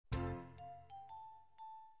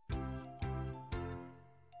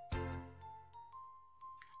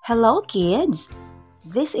Hello kids!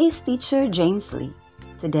 This is Teacher James Lee.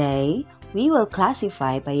 Today, we will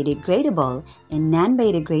classify biodegradable and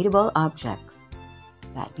non-biodegradable objects.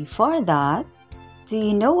 But before that, do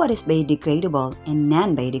you know what is biodegradable and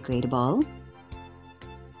non-biodegradable?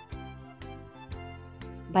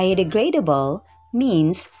 Biodegradable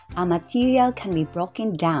means a material can be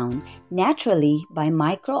broken down naturally by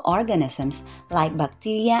microorganisms like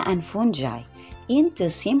bacteria and fungi into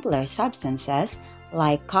simpler substances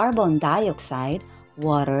like carbon dioxide,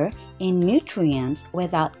 water, and nutrients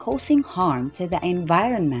without causing harm to the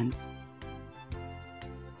environment.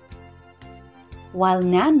 While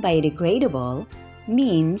non-biodegradable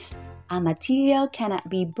means a material cannot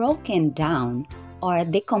be broken down or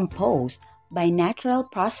decomposed by natural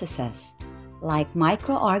processes like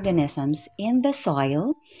microorganisms in the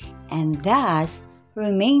soil and thus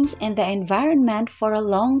remains in the environment for a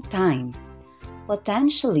long time,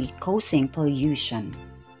 potentially causing pollution.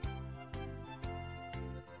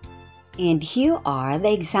 And here are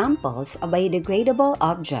the examples of biodegradable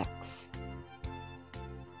objects.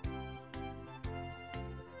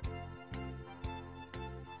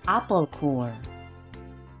 Apple core,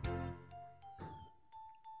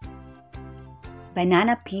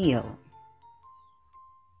 banana peel,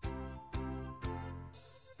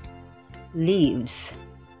 leaves,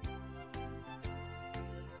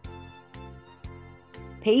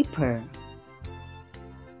 paper,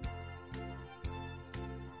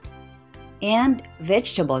 and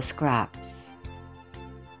vegetable scraps.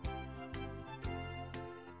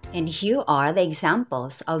 And here are the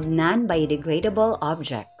examples of non-biodegradable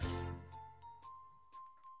objects.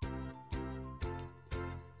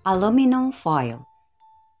 Aluminum foil,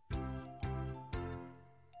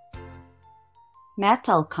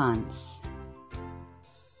 metal cans,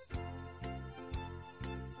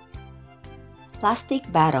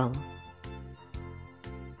 plastic bottle,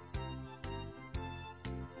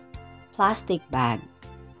 plastic bag,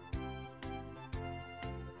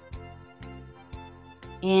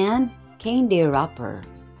 and candy wrapper.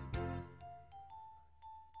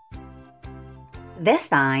 This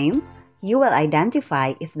time, you will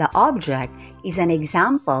identify if the object is an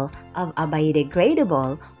example of a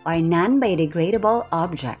biodegradable or non-biodegradable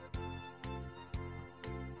object.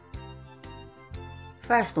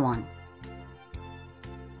 First one.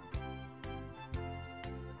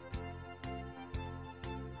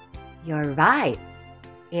 You're right.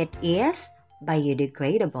 It is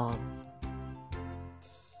biodegradable.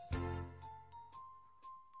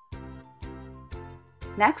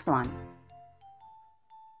 Next one.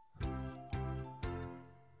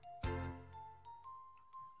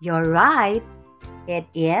 You're right. It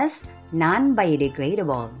is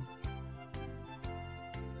non-biodegradable.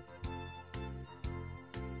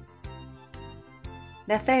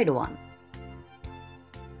 The third one.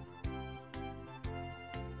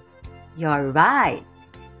 You're right.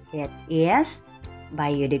 It is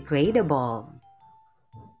biodegradable.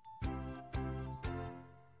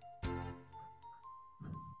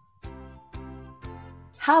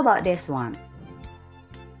 How about this one?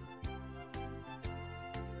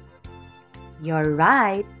 You're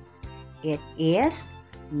right. It is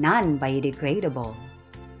non-biodegradable.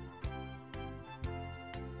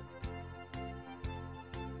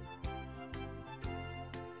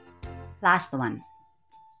 Last one.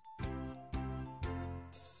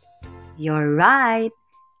 You're right.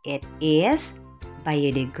 It is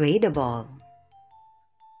biodegradable.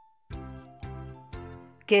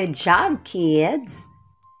 Good job, kids!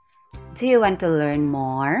 Do you want to learn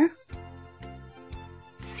more?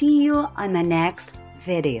 See you on my next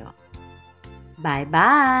video.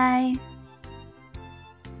 Bye-bye!